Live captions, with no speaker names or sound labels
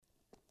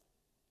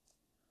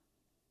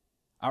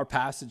Our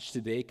passage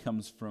today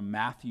comes from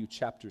Matthew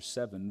chapter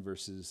 7,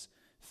 verses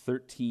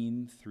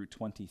 13 through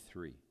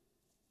 23.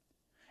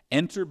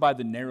 Enter by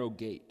the narrow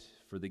gate,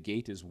 for the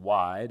gate is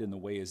wide and the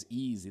way is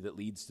easy that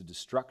leads to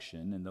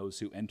destruction, and those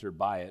who enter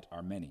by it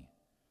are many.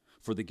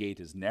 For the gate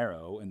is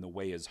narrow and the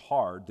way is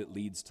hard that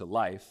leads to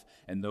life,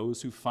 and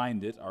those who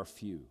find it are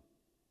few.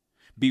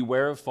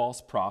 Beware of false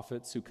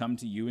prophets who come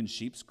to you in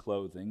sheep's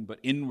clothing, but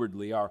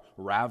inwardly are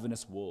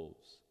ravenous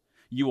wolves.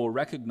 You will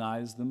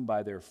recognize them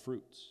by their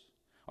fruits.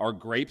 Are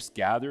grapes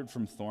gathered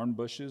from thorn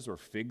bushes or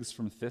figs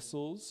from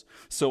thistles?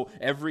 So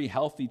every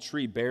healthy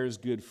tree bears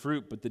good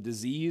fruit, but the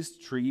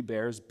diseased tree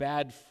bears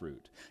bad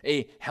fruit.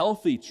 A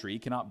healthy tree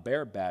cannot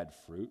bear bad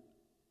fruit,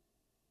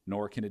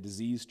 nor can a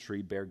diseased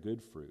tree bear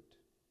good fruit.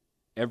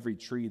 Every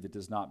tree that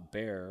does not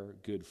bear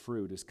good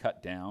fruit is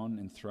cut down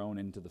and thrown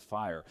into the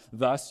fire.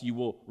 Thus you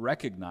will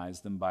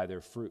recognize them by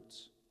their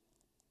fruits.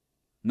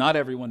 Not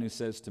everyone who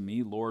says to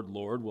me, Lord,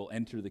 Lord, will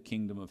enter the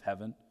kingdom of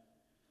heaven,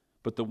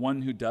 but the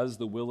one who does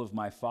the will of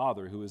my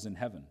Father who is in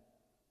heaven.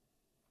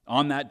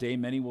 On that day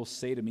many will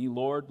say to me,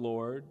 Lord,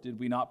 Lord, did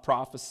we not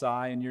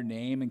prophesy in your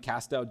name and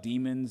cast out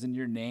demons in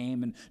your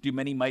name and do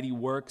many mighty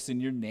works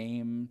in your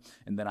name?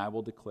 And then I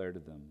will declare to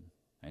them,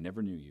 I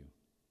never knew you.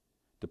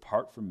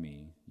 Depart from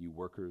me, you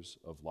workers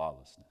of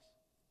lawlessness.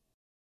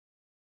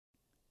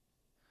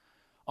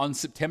 On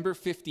September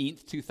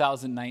 15th,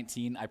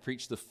 2019, I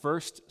preached the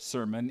first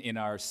sermon in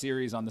our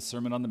series on the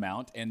Sermon on the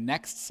Mount, and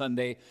next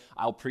Sunday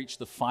I'll preach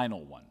the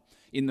final one.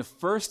 In the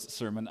first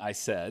sermon, I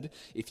said,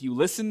 if you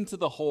listen to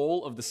the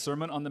whole of the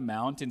Sermon on the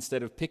Mount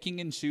instead of picking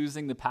and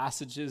choosing the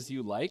passages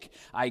you like,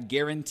 I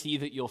guarantee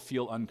that you'll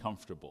feel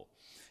uncomfortable.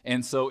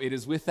 And so it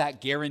is with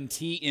that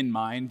guarantee in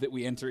mind that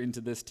we enter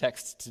into this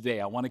text today.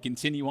 I want to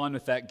continue on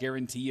with that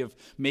guarantee of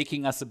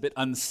making us a bit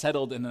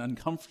unsettled and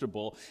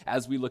uncomfortable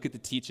as we look at the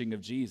teaching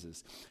of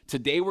Jesus.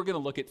 Today we're going to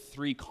look at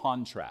three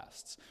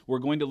contrasts. We're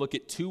going to look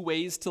at two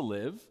ways to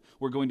live,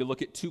 we're going to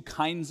look at two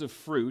kinds of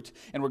fruit,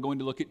 and we're going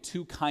to look at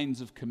two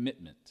kinds of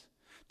commitment.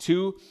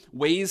 Two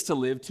ways to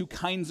live, two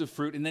kinds of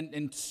fruit,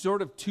 and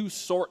sort of two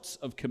sorts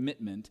of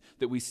commitment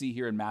that we see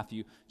here in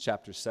Matthew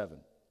chapter 7.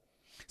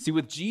 See,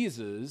 with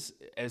Jesus,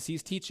 as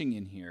he's teaching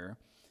in here,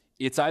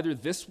 it's either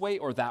this way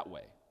or that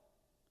way.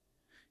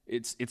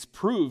 It's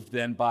proved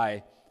then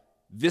by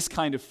this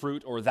kind of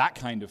fruit or that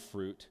kind of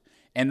fruit,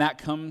 and that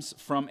comes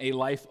from a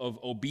life of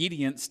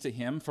obedience to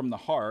him from the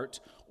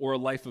heart or a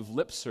life of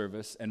lip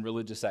service and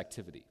religious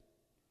activity.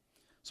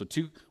 So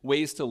two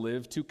ways to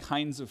live, two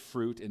kinds of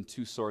fruit, and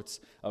two sorts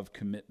of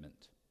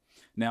commitment.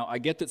 Now, I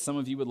get that some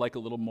of you would like a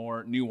little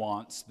more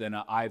nuance than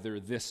either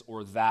this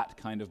or that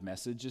kind of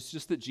message. It's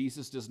just that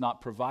Jesus does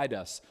not provide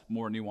us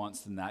more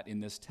nuance than that in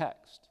this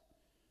text.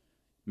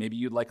 Maybe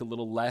you'd like a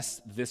little less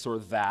this or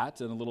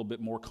that and a little bit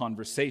more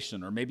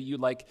conversation. Or maybe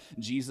you'd like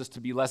Jesus to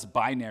be less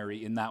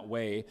binary in that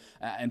way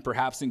and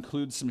perhaps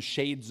include some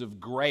shades of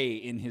gray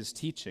in his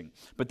teaching.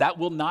 But that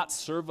will not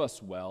serve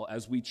us well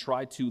as we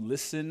try to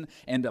listen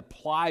and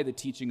apply the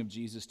teaching of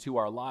Jesus to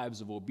our lives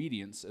of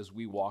obedience as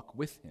we walk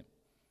with him.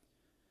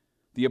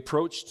 The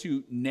approach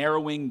to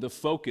narrowing the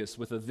focus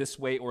with a this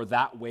way or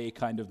that way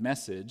kind of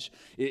message,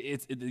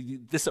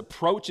 this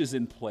approach is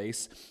in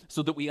place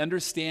so that we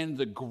understand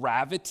the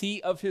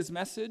gravity of his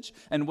message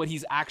and what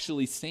he's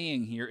actually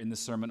saying here in the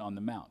Sermon on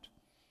the Mount.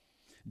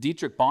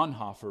 Dietrich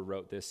Bonhoeffer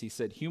wrote this. He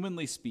said,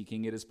 humanly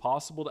speaking, it is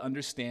possible to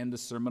understand the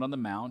Sermon on the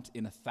Mount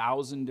in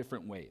 1,000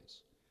 different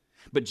ways.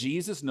 But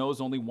Jesus knows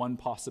only one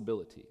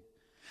possibility.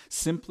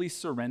 Simple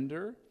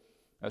surrender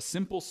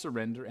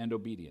and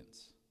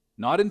obedience.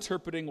 Not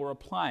interpreting or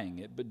applying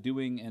it, but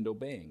doing and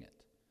obeying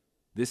it.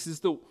 This is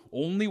the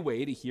only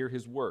way to hear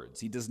his words.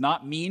 He does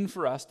not mean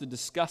for us to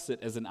discuss it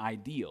as an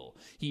ideal.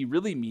 He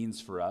really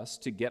means for us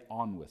to get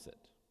on with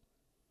it.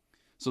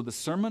 So the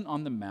Sermon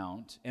on the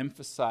Mount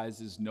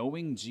emphasizes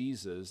knowing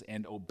Jesus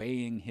and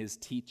obeying his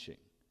teaching.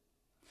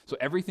 So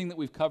everything that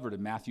we've covered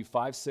in Matthew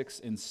 5, 6,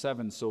 and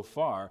 7 so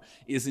far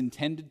is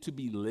intended to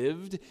be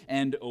lived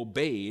and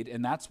obeyed,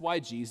 and that's why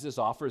Jesus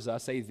offers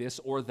us a this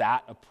or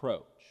that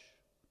approach.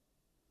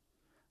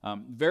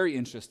 Very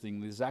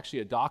interesting, there's actually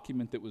a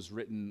document that was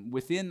written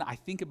within, I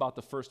think, about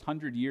the first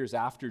 100 years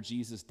after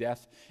Jesus'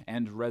 death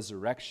and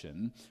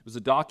resurrection. It was a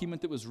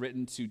document that was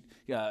written to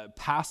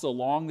pass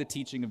along the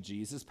teaching of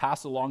Jesus,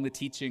 pass along the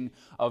teaching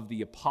of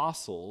the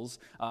apostles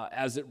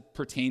as it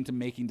pertained to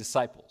making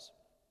disciples.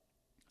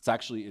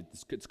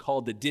 It's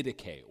called the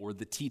Didache, or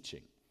the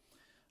teaching.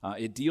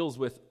 It deals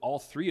with all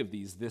three of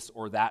these this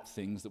or that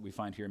things that we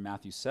find here in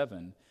Matthew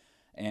 7,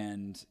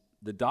 and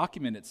the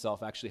document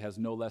itself actually has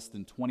no less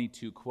than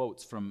 22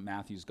 quotes from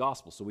Matthew's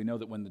gospel. So we know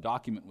that when the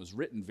document was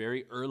written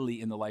very early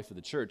in the life of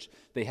the church,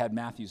 they had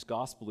Matthew's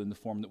gospel in the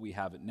form that we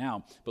have it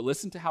now. But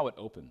listen to how it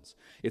opens.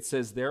 It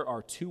says, there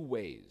are two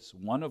ways,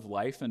 one of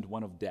life and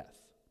one of death.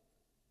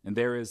 And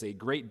there is a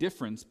great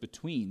difference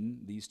between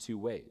these two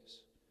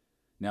ways.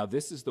 Now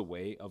this is the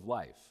way of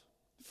life.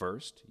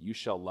 First, you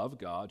shall love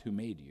God who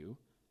made you.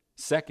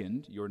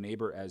 Second, your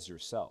neighbor as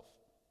yourself.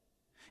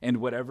 And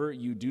whatever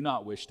you do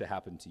not wish to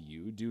happen to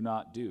you, do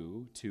not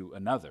do to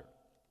another.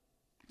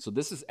 So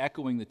this is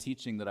echoing the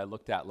teaching that I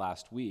looked at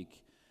last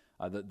week,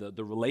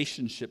 the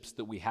relationships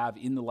that we have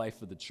in the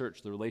life of the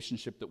church, the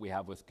relationship that we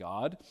have with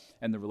God,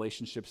 and the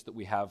relationships that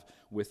we have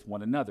with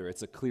one another.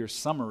 It's a clear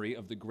summary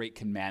of the great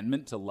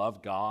commandment to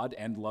love God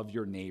and love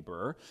your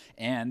neighbor,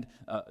 and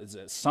it's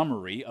a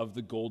summary of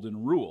the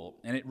golden rule.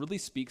 And it really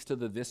speaks to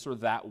the this or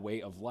that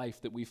way of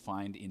life that we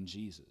find in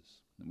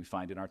Jesus, that we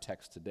find in our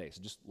text today.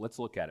 So just let's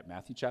look at it.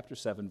 Matthew chapter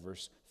 7,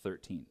 verse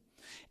 13.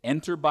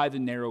 Enter by the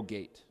narrow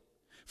gate.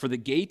 For the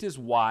gate is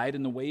wide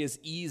and the way is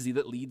easy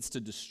that leads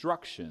to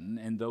destruction,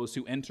 and those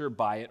who enter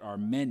by it are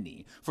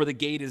many. For the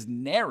gate is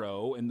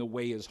narrow and the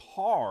way is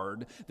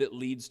hard that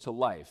leads to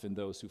life, and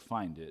those who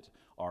find it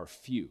are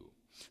few.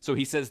 So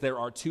he says there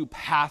are two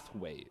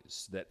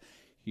pathways that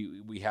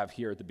we have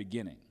here at the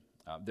beginning.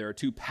 There are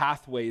two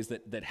pathways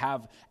that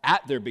have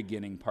at their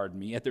beginning,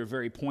 at their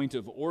very point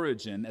of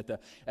origin, at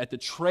the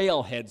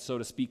trailhead, so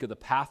to speak, of the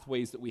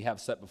pathways that we have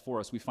set before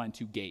us, we find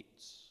two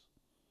gates.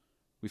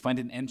 We find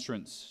an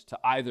entrance to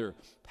either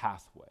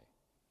pathway.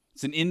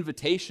 It's an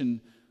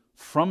invitation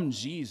from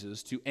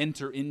Jesus to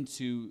enter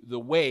into the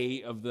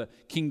way of the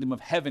kingdom of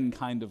heaven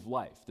kind of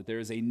life, that there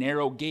is a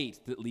narrow gate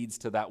that leads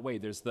to that way.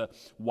 There's the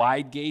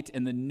wide gate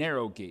and the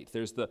narrow gate.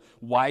 There's the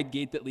wide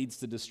gate that leads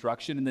to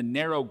destruction and the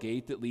narrow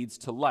gate that leads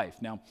to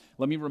life. Now,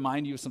 let me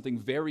remind you of something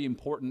very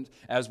important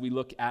as we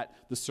look at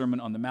the Sermon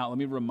on the Mount. Let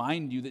me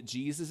remind you that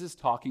Jesus is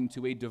talking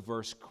to a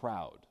diverse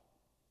crowd,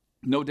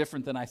 no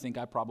different than I think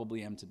I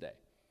probably am today.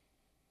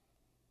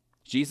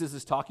 Jesus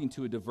is talking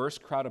to a diverse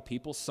crowd of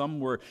people. Some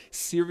were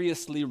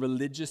seriously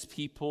religious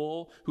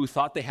people who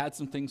thought they had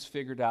some things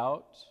figured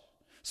out.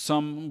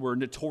 Some were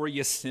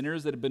notorious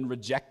sinners that had been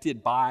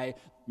rejected by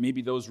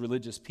maybe those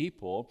religious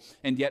people,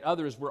 and yet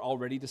others were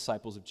already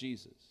disciples of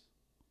Jesus.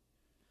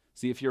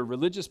 See, if you're a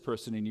religious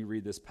person and you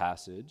read this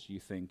passage, you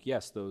think,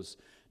 yes, those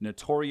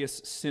notorious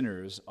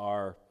sinners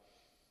are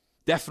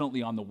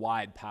definitely on the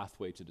wide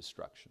pathway to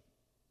destruction.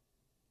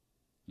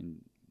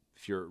 And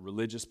if you're a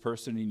religious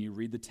person and you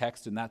read the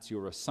text and that's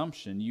your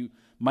assumption, you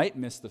might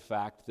miss the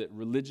fact that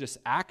religious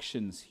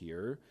actions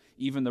here,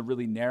 even the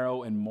really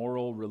narrow and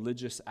moral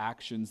religious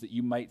actions that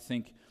you might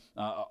think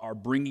are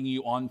bringing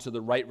you onto the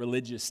right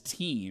religious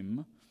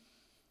team,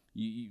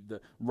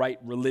 the right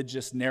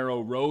religious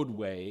narrow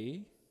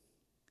roadway,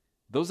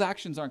 those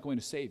actions aren't going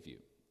to save you.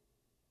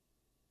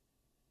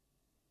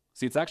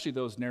 See, it's actually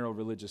those narrow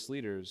religious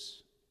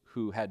leaders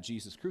who had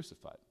Jesus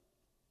crucified.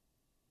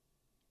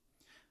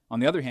 On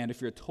the other hand,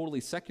 if you're a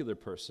totally secular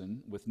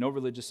person with no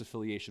religious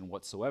affiliation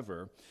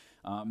whatsoever,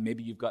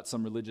 maybe you've got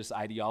some religious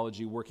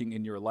ideology working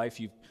in your life,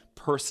 you've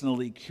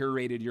personally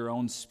curated your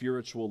own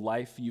spiritual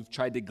life, you've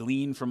tried to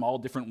glean from all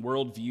different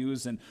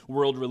worldviews and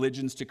world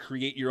religions to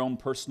create your own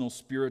personal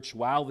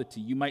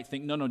spirituality, you might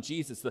think, no,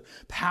 Jesus, the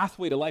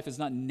pathway to life is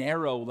not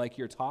narrow like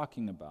you're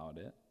talking about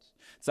it.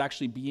 It's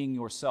actually being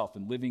yourself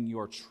and living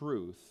your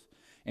truth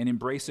and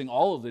embracing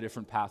all of the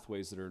different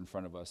pathways that are in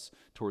front of us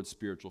towards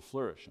spiritual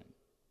flourishing.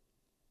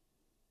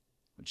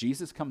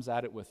 Jesus comes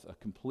at it with a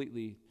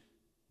completely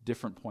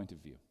different point of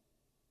view.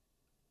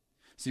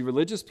 See,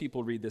 religious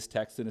people read this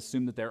text and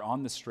assume that they're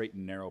on the straight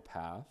and narrow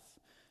path,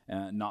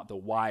 not the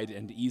wide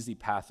and easy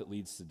path that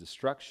leads to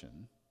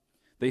destruction.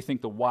 They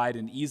think the wide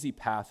and easy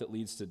path that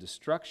leads to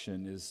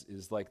destruction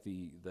is like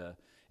the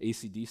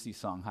AC/DC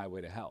song,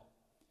 Highway to Hell.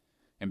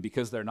 And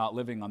because they're not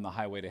living on the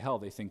highway to hell,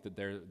 they think that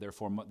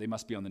therefore they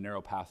must be on the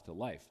narrow path to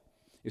life.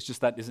 It's just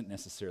that isn't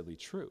necessarily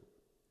true.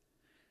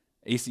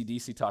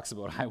 AC/DC talks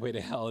about highway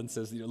to hell and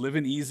says,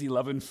 living easy,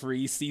 loving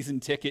free, season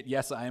ticket.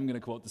 Yes, I am going to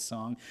quote the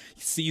song.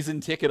 Season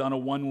ticket on a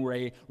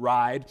one-way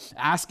ride.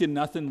 Asking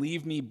nothing,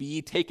 leave me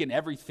be, taking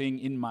everything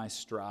in my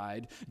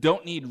stride.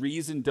 Don't need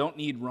reason, don't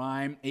need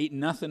rhyme. Ain't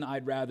nothing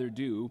I'd rather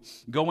do.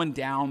 Going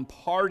down,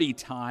 party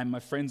time. My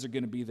friends are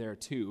going to be there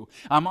too.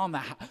 I'm on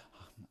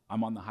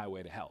the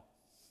highway to hell.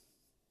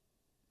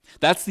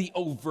 That's the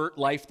overt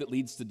life that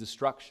leads to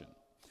destruction.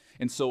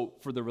 And so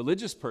for the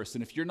religious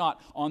person, if you're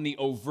not on the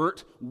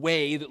overt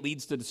way that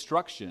leads to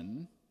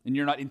destruction, and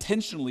you're not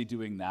intentionally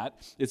doing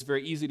that, it's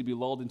very easy to be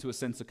lulled into a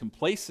sense of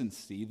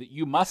complacency that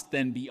you must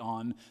then be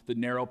on the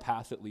narrow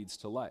path that leads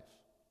to life.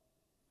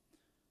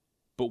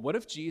 But what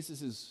if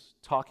Jesus is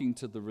talking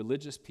to the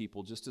religious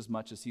people just as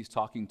much as he's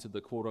talking to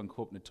the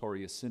quote-unquote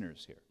notorious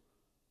sinners here?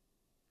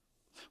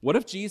 What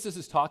if Jesus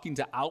is talking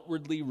to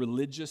outwardly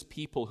religious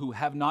people who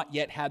have not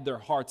yet had their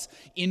hearts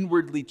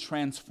inwardly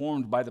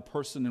transformed by the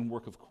person and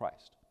work of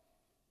Christ?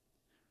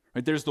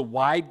 Right? There's the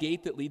wide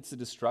gate that leads to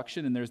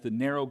destruction, and there's the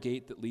narrow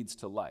gate that leads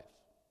to life.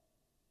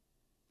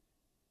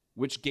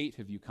 Which gate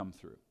have you come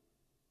through?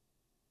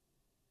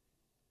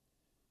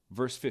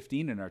 Verse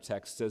 15 in our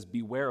text says,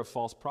 "Beware of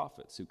false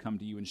prophets who come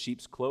to you in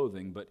sheep's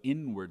clothing, but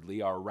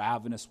inwardly are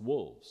ravenous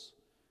wolves.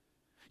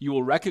 You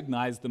will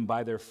recognize them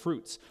by their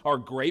fruits. Are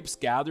grapes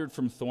gathered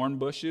from thorn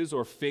bushes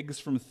or figs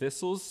from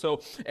thistles? So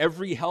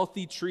every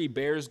healthy tree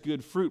bears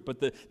good fruit, but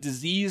the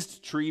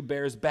diseased tree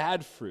bears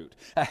bad fruit.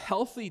 A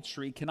healthy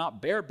tree cannot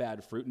bear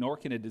bad fruit, nor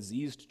can a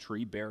diseased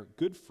tree bear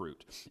good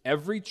fruit.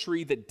 Every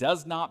tree that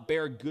does not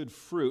bear good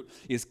fruit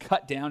is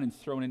cut down and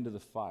thrown into the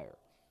fire.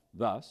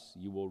 Thus,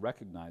 you will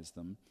recognize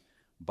them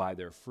by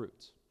their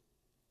fruits.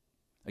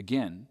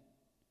 Again,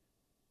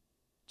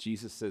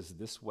 Jesus says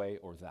this way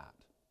or that.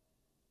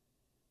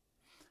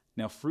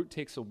 Now, fruit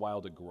takes a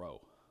while to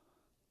grow.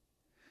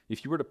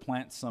 If you were to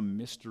plant some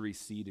mystery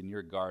seed in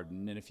your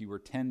garden, and if you were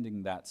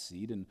tending that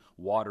seed and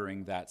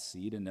watering that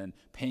seed and then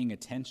paying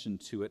attention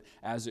to it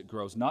as it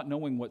grows, not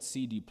knowing what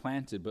seed you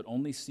planted, but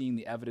only seeing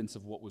the evidence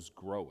of what was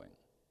growing,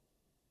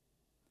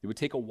 it would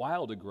take a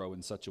while to grow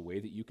in such a way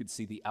that you could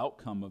see the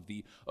outcome of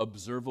the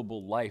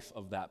observable life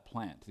of that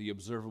plant, the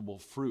observable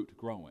fruit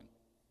growing.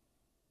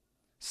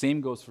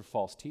 Same goes for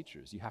false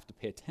teachers. You have to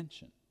pay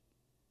attention.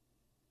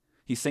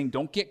 He's saying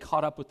don't get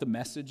caught up with the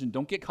message and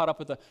don't get caught up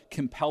with the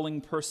compelling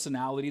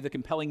personality, the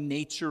compelling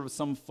nature of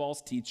some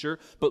false teacher,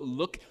 but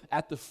look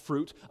at the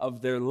fruit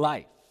of their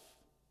life.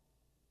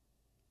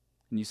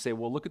 And you say,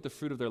 well, look at the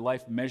fruit of their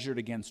life measured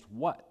against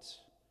what?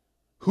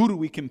 Who do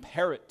we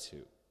compare it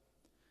to?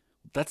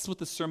 That's what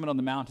the Sermon on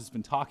the Mount has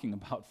been talking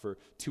about for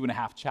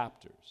 2.5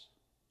 chapters.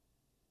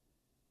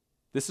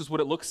 This is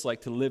what it looks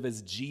like to live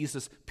as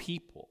Jesus'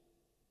 people.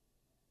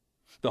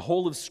 The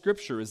whole of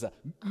Scripture is a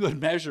good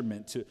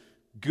measurement to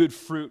good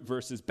fruit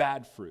versus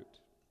bad fruit.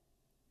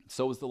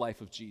 So is the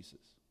life of Jesus.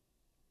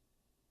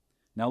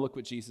 Now look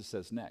what Jesus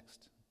says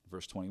next,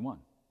 verse 21.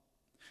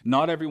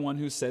 Not everyone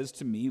who says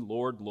to me,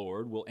 Lord,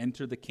 Lord, will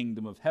enter the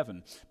kingdom of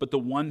heaven, but the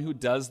one who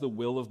does the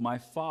will of my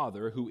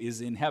Father who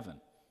is in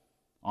heaven.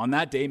 On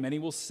that day, many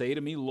will say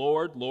to me,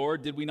 Lord,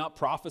 Lord, did we not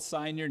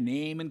prophesy in your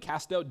name and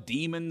cast out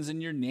demons in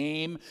your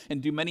name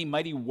and do many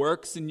mighty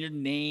works in your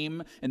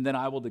name? And then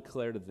I will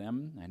declare to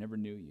them, I never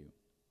knew you.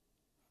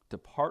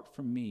 Depart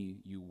from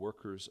me, you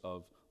workers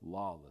of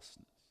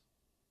lawlessness.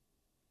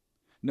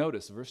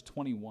 Notice verse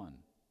 21.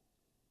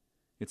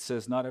 It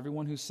says, not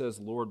everyone who says,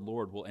 Lord,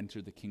 Lord, will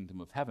enter the kingdom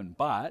of heaven,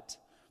 but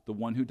the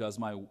one who does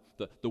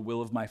the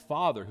will of my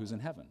Father who's in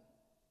heaven.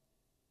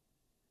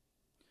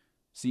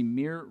 See,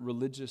 mere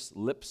religious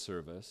lip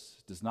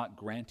service does not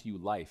grant you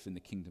life in the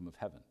kingdom of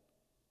heaven.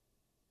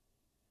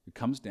 It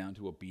comes down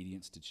to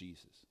obedience to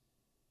Jesus.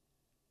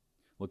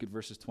 Look at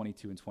verses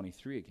 22 and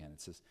 23 again.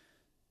 It says,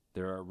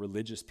 there are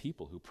religious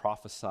people who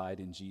prophesied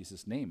in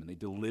Jesus' name, and they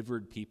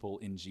delivered people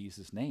in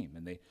Jesus' name,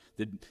 and they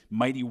did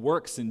mighty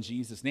works in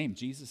Jesus' name.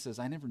 Jesus says,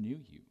 I never knew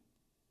you.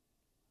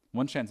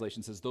 One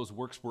translation says those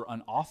works were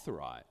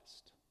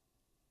unauthorized.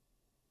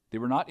 They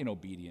were not in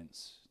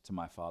obedience to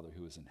my Father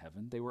who is in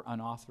heaven. They were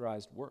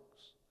unauthorized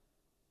works.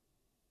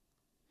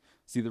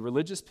 See, the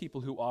religious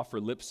people who offer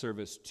lip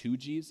service to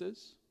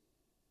Jesus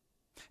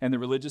and the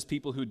religious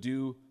people who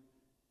do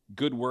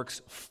good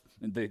works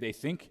they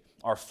think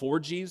are for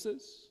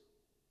Jesus,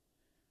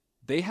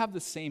 they have the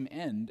same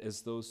end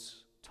as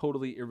those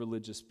totally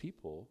irreligious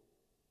people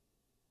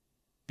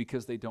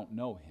because they don't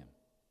know him.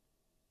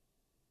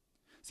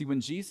 See,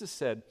 when Jesus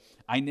said,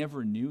 I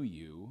never knew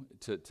you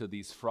to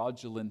these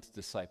fraudulent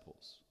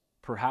disciples,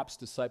 perhaps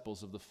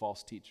disciples of the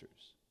false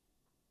teachers,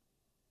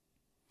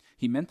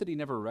 he meant that he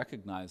never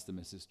recognized them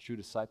as his true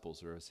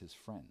disciples or as his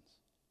friends.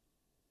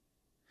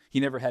 He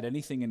never had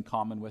anything in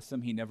common with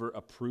them. He never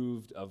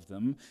approved of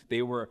them.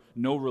 They were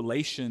no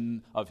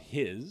relation of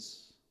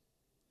his.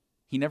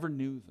 He never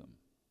knew them.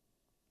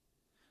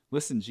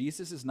 Listen,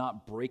 Jesus is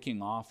not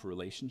breaking off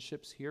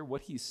relationships here.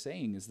 What he's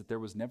saying is that there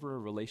was never a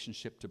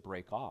relationship to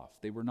break off.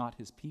 They were not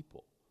his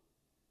people.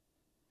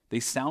 They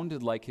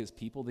sounded like his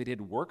people. They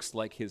did works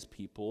like his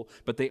people,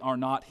 but they are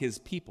not his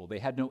people. They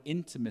had no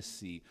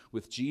intimacy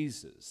with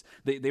Jesus.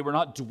 They were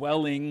not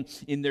dwelling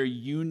in their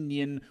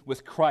union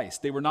with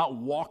Christ. They were not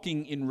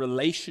walking in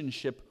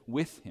relationship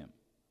with him.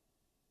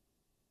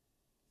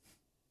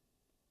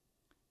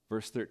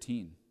 Verse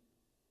 13.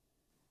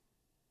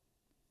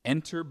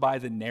 Enter by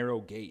the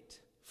narrow gate,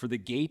 for the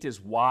gate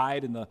is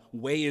wide and the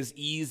way is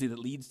easy that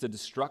leads to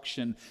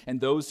destruction, and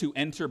those who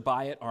enter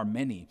by it are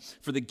many.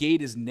 For the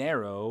gate is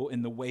narrow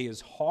and the way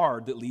is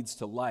hard that leads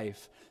to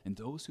life, and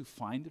those who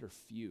find it are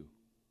few.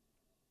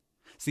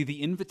 See,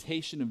 the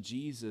invitation of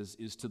Jesus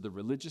is to the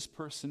religious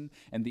person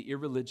and the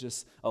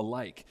irreligious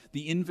alike.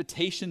 The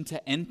invitation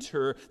to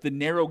enter the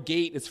narrow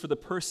gate is for the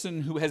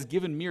person who has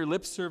given mere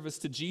lip service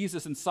to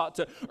Jesus and sought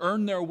to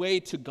earn their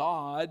way to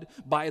God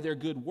by their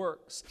good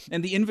works.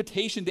 And the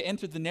invitation to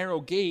enter the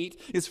narrow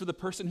gate is for the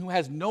person who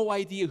has no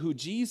idea who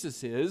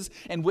Jesus is.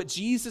 And what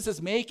Jesus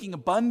is making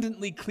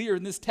abundantly clear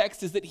in this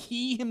text is that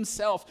he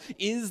himself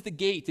is the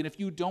gate. And if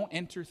you don't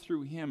enter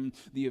through him,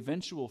 the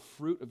eventual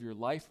fruit of your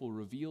life will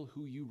reveal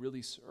who you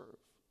really serve.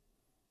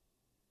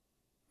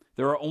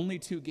 There are only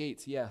two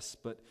gates, yes,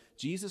 but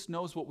Jesus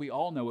knows what we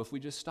all know if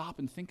we just stop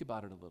and think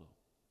about it a little.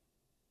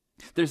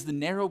 There's the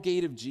narrow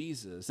gate of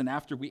Jesus, and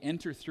after we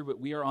enter through it,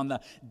 we are on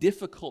the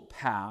difficult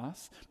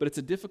path, but it's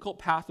a difficult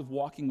path of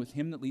walking with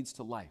him that leads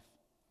to life.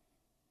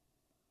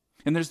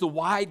 And there's the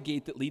wide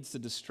gate that leads to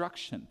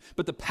destruction.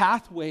 But the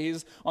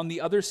pathways on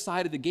the other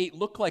side of the gate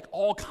look like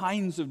all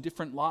kinds of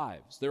different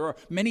lives. There are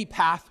many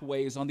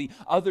pathways on the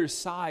other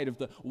side of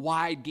the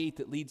wide gate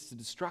that leads to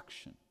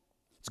destruction.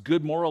 It's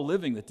good moral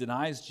living that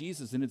denies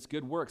Jesus and its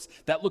good works.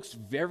 That looks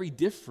very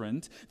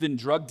different than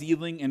drug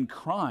dealing and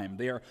crime.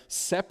 They are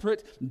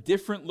separate,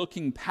 different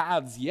looking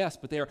paths, yes,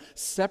 but they are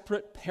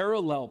separate,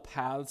 parallel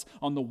paths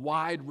on the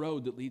wide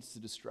road that leads to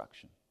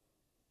destruction.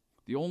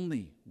 The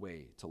only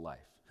way to life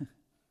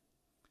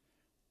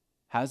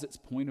has its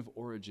point of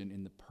origin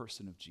in the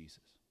person of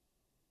Jesus.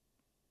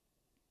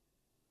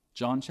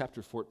 John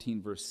chapter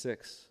 14, verse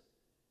 6,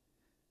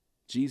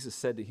 Jesus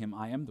said to him,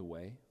 I am the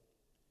way,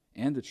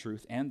 and the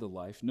truth, and the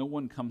life. No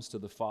one comes to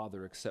the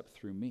Father except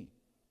through me.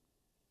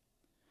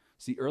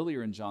 See,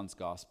 earlier in John's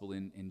gospel,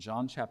 in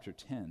John chapter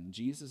 10,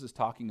 Jesus is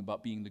talking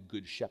about being the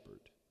good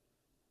shepherd.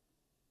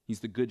 He's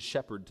the good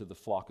shepherd to the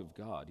flock of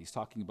God. He's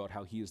talking about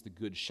how he is the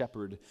good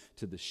shepherd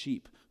to the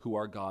sheep who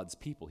are God's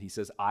people. He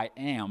says, I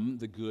am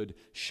the good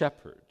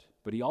shepherd.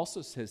 But he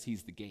also says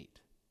he's the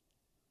gate.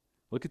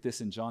 Look at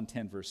this in John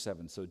 10, verse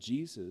 7. So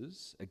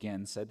Jesus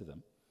again said to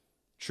them,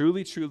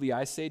 truly, truly,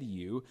 I say to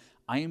you,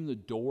 I am the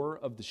door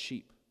of the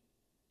sheep.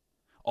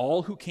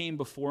 All who came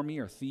before me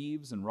are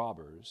thieves and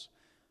robbers,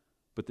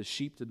 but the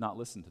sheep did not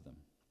listen to them.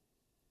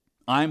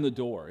 I am the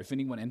door. If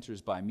anyone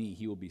enters by me,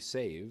 he will be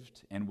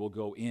saved and will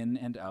go in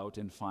and out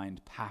and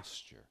find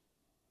pasture.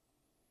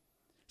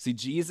 See,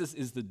 Jesus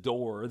is the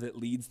door that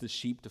leads the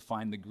sheep to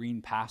find the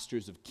green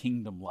pastures of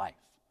kingdom life.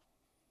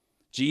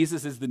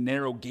 Jesus is the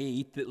narrow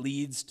gate that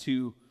leads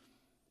to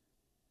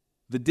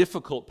the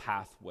difficult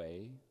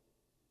pathway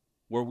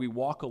where we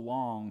walk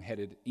along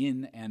headed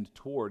in and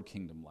toward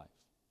kingdom life.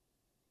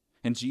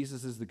 And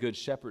Jesus is the good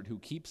shepherd who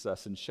keeps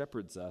us and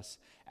shepherds us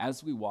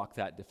as we walk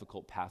that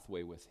difficult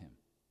pathway with him.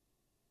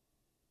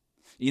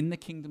 In the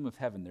kingdom of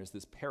heaven, there's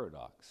this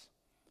paradox.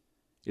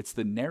 It's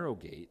the narrow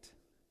gate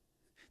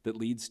that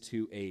leads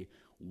to a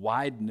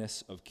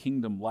wideness of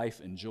kingdom life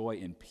and joy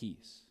and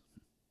peace.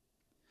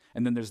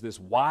 And then there's this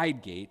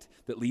wide gate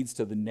that leads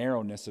to the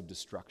narrowness of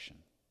destruction.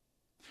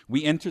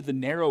 We enter the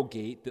narrow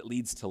gate that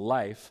leads to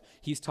life.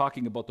 He's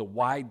talking about the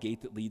wide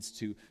gate that leads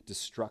to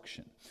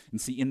destruction. And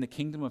see, in the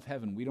kingdom of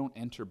heaven, we don't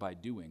enter by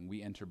doing,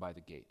 we enter by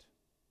the gate.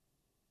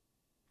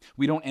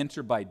 We don't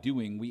enter by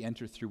doing, we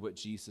enter through what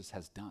Jesus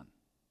has done.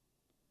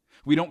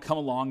 We don't come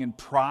along and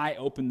pry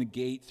open the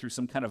gate through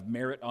some kind of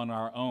merit on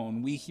our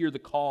own. We hear the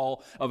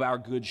call of our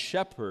good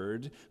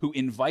shepherd who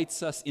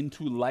invites us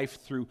into life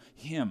through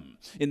him.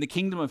 In the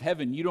kingdom of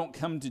heaven, you don't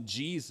come to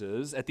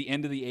Jesus at the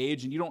end of the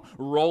age and you don't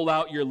roll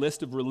out your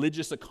list of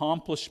religious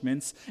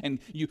accomplishments and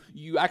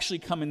you actually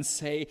come and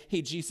say,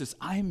 hey, Jesus,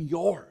 I'm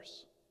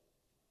yours.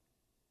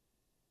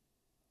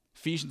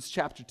 Ephesians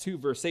chapter 2,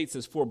 verse 8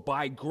 says, for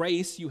by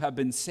grace you have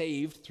been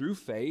saved through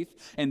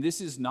faith, and this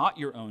is not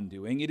your own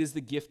doing, it is the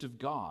gift of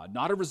God,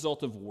 not a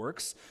result of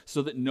works,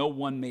 so that no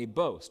one may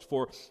boast.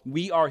 For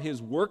we are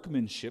his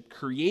workmanship,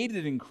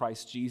 created in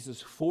Christ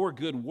Jesus for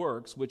good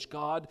works, which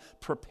God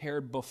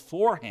prepared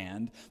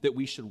beforehand that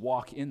we should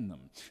walk in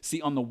them.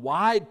 See, on the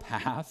wide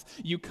path,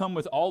 you come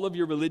with all of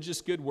your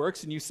religious good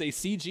works, and you say,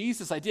 see,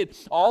 Jesus, I did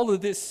all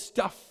of this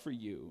stuff for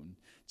you. And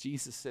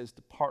Jesus says,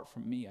 depart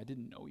from me, I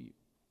didn't know you.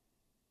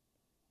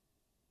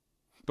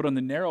 But on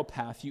the narrow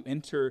path, you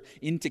enter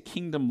into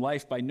kingdom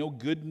life by no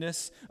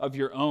goodness of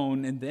your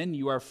own, and then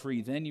you are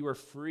free. Then you are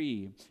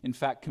free, in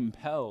fact,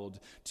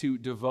 compelled to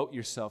devote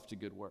yourself to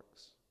good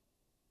works.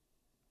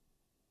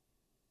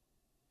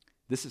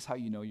 This is how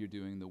you know you're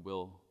doing the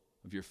will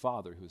of your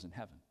Father who is in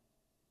heaven.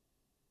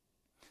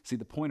 See,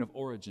 the point of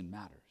origin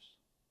matters.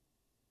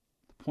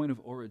 The point of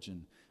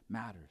origin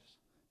matters.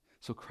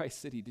 So Christ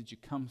City, did you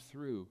come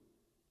through?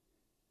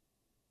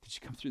 Did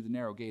you come through the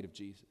narrow gate of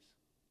Jesus?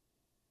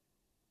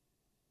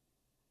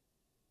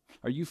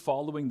 Are you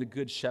following the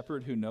good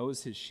shepherd who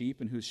knows his sheep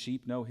and whose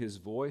sheep know his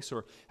voice?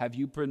 Or have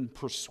you been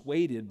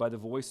persuaded by the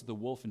voice of the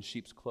wolf in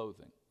sheep's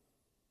clothing?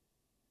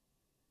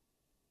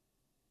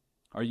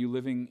 Are you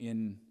living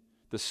in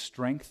the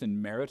strength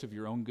and merit of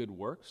your own good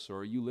works? Or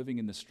are you living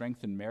in the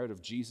strength and merit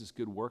of Jesus'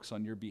 good works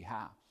on your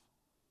behalf?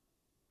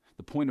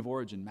 The point of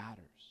origin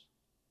matters.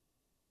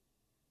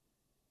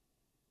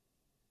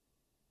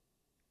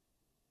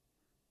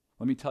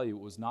 Let me tell you,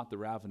 it was not the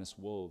ravenous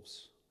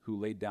wolves who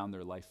laid down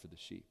their life for the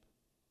sheep.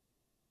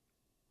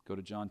 Go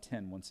to John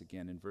 10 once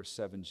again. In verse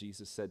 7,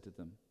 Jesus said to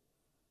them,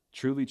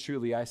 truly,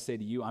 truly, I say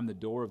to you, I'm the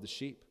door of the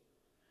sheep.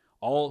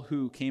 All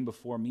who came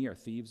before me are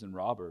thieves and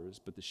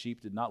robbers, but the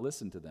sheep did not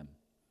listen to them.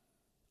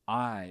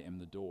 I am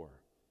the door.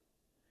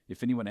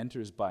 If anyone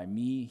enters by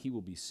me, he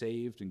will be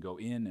saved and go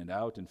in and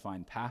out and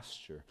find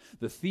pasture.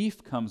 The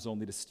thief comes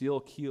only to steal,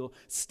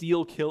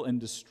 kill, and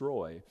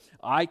destroy.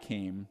 I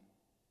came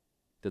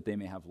that they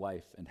may have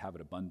life and have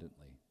it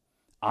abundantly.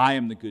 I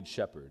am the good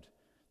shepherd.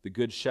 The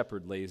good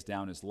shepherd lays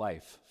down his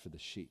life for the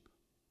sheep.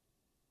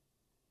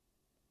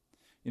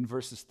 In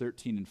verses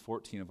 13 and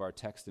 14 of our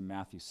text in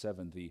Matthew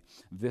 7, the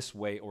this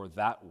way or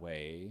that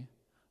way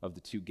of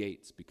the two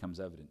gates becomes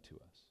evident to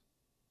us.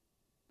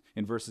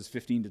 In verses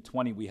 15 to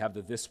 20, we have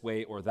the this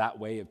way or that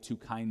way of two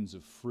kinds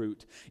of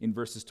fruit. In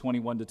verses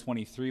 21 to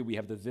 23, we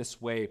have the this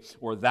way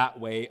or that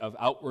way of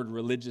outward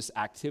religious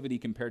activity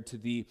compared to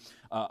the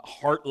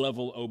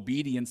heart-level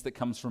obedience that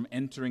comes from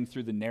entering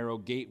through the narrow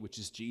gate, which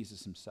is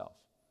Jesus himself.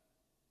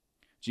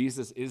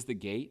 Jesus is the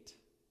gate.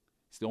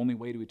 It's the only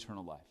way to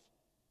eternal life.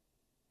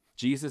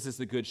 Jesus is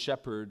the good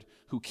shepherd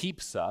who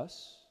keeps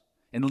us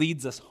and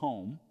leads us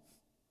home.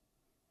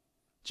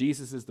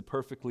 Jesus is the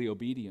perfectly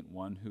obedient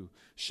one who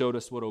showed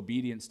us what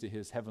obedience to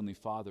his heavenly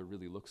Father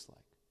really looks like.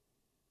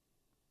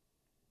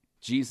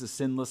 Jesus'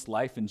 sinless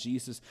life and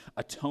Jesus'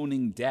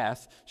 atoning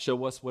death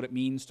show us what it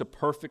means to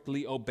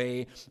perfectly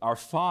obey our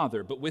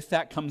Father. But with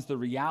that comes the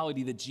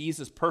reality that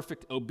Jesus'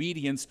 perfect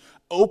obedience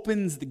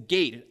opens the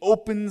gate. It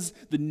opens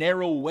the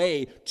narrow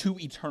way to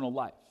eternal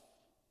life.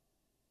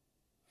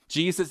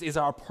 Jesus is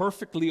our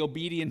perfectly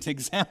obedient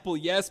example,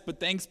 yes, but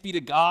thanks be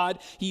to God,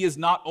 he is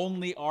not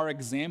only our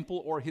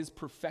example, or his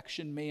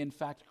perfection may in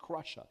fact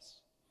crush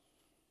us.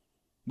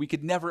 We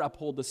could never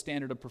uphold the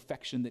standard of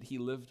perfection that he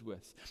lived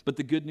with. But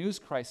the good news,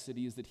 Christ said,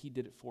 is that he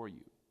did it for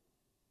you.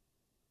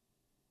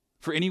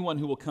 For anyone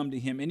who will come to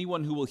him,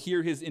 anyone who will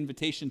hear his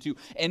invitation to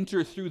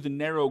enter through the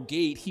narrow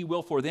gate, he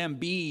will for them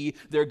be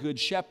their good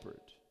shepherd.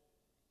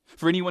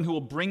 For anyone who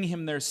will bring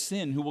him their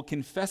sin, who will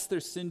confess their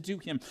sin to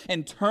him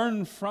and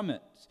turn from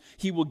it,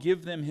 he will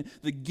give them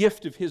the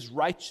gift of his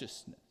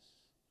righteousness.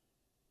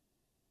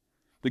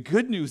 The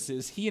good news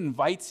is he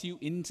invites you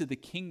into the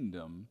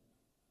kingdom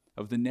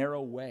of the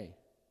narrow way.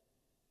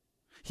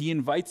 He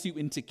invites you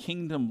into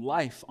kingdom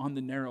life on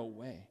the narrow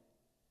way.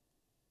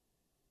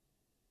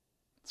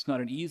 It's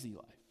not an easy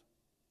life,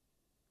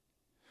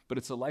 but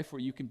it's a life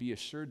where you can be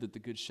assured that the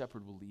good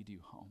shepherd will lead you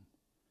home.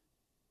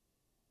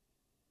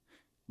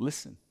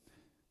 Listen.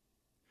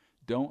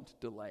 Don't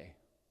delay.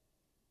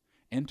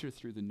 Enter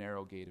through the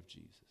narrow gate of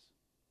Jesus.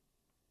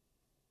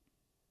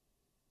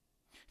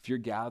 If you're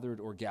gathered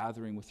or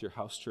gathering with your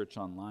house church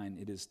online,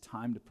 it is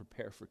time to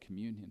prepare for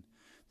communion,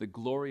 the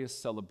glorious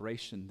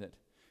celebration that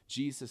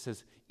Jesus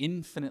has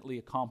infinitely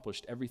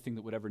accomplished everything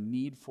that would ever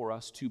need for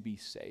us to be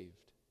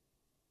saved.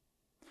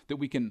 That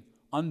we can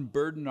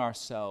unburden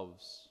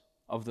ourselves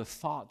of the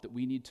thought that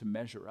we need to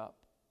measure up,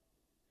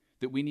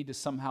 that we need to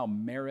somehow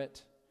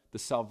merit the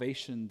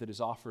salvation that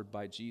is offered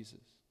by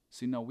Jesus.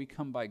 See, no, we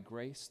come by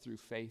grace through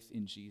faith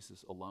in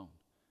Jesus alone.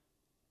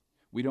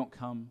 We don't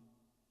come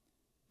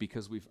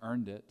because we've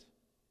earned it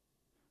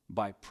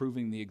by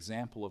proving the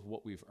example of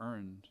what we've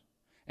earned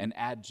and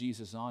add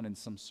Jesus on in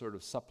some sort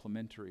of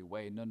supplementary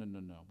way. No.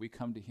 We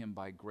come to him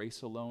by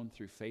grace alone,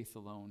 through faith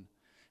alone.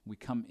 We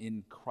come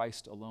in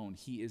Christ alone.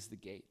 He is the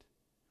gate.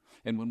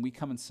 And when we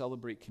come and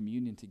celebrate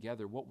communion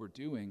together, what we're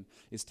doing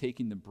is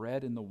taking the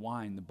bread and the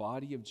wine, the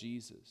body of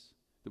Jesus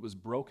that was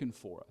broken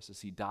for us as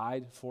he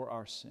died for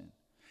our sin.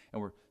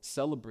 And we're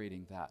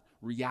celebrating that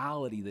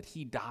reality that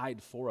he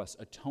died for us,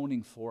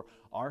 atoning for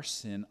our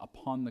sin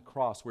upon the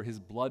cross where his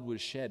blood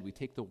was shed. We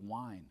take the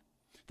wine,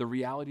 the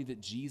reality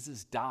that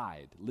Jesus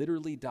died,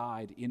 literally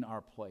died in our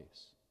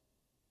place,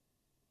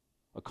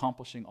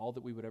 accomplishing all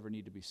that we would ever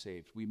need to be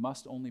saved. We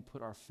must only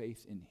put our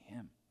faith in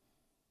him.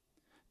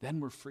 Then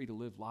we're free to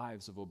live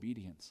lives of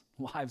obedience,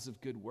 lives of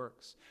good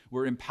works.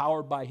 We're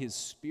empowered by his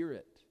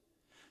Spirit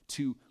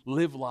to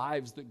live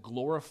lives that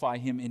glorify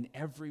him in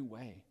every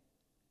way.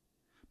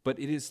 But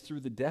it is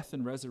through the death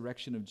and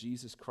resurrection of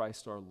Jesus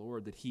Christ our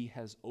Lord that he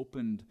has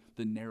opened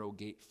the narrow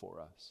gate for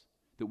us,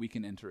 that we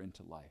can enter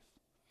into life.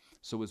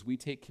 So as we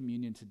take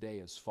communion today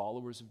as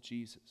followers of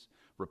Jesus,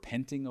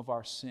 repenting of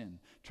our sin,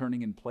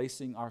 turning and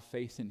placing our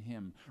faith in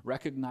him,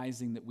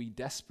 recognizing that we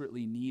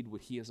desperately need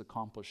what he has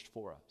accomplished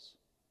for us,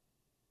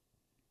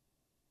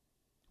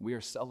 we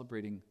are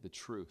celebrating the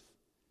truth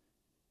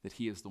that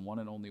he is the one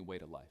and only way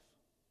to life.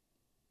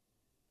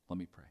 Let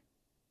me pray.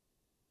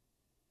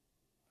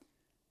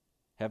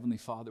 Heavenly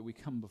Father, we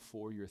come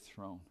before your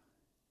throne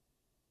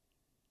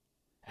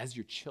as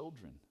your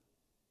children.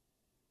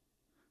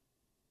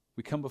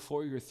 We come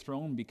before your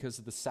throne because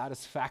of the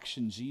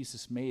satisfaction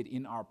Jesus made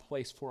in our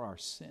place for our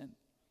sin.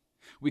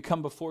 We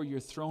come before your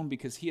throne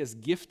because he has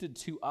gifted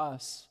to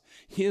us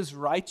his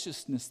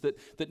righteousness,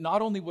 that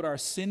not only would our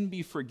sin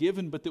be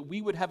forgiven, but that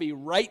we would have a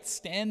right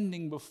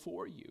standing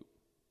before you.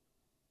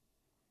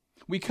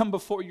 We come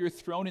before your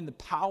throne in the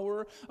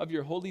power of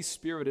your Holy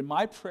Spirit. And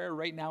my prayer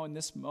right now in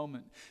this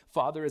moment,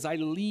 Father, as I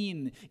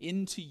lean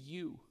into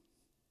you,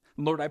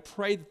 Lord, I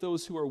pray that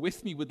those who are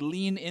with me would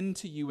lean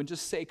into you and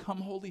just say,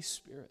 come, Holy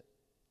Spirit,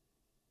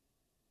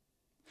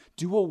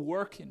 do a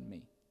work in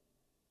me.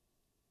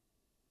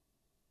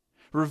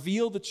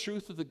 Reveal the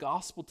truth of the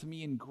gospel to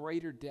me in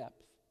greater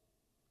depth.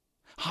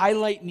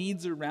 Highlight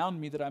needs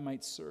around me that I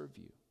might serve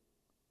you.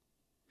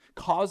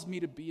 Cause me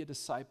to be a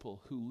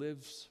disciple who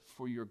lives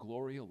for your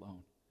glory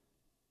alone.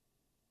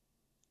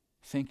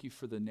 Thank you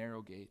for the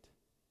narrow gate.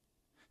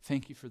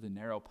 Thank you for the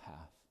narrow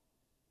path.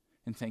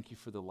 And thank you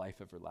for the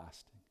life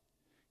everlasting.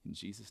 In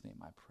Jesus'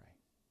 name I pray.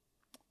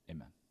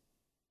 Amen.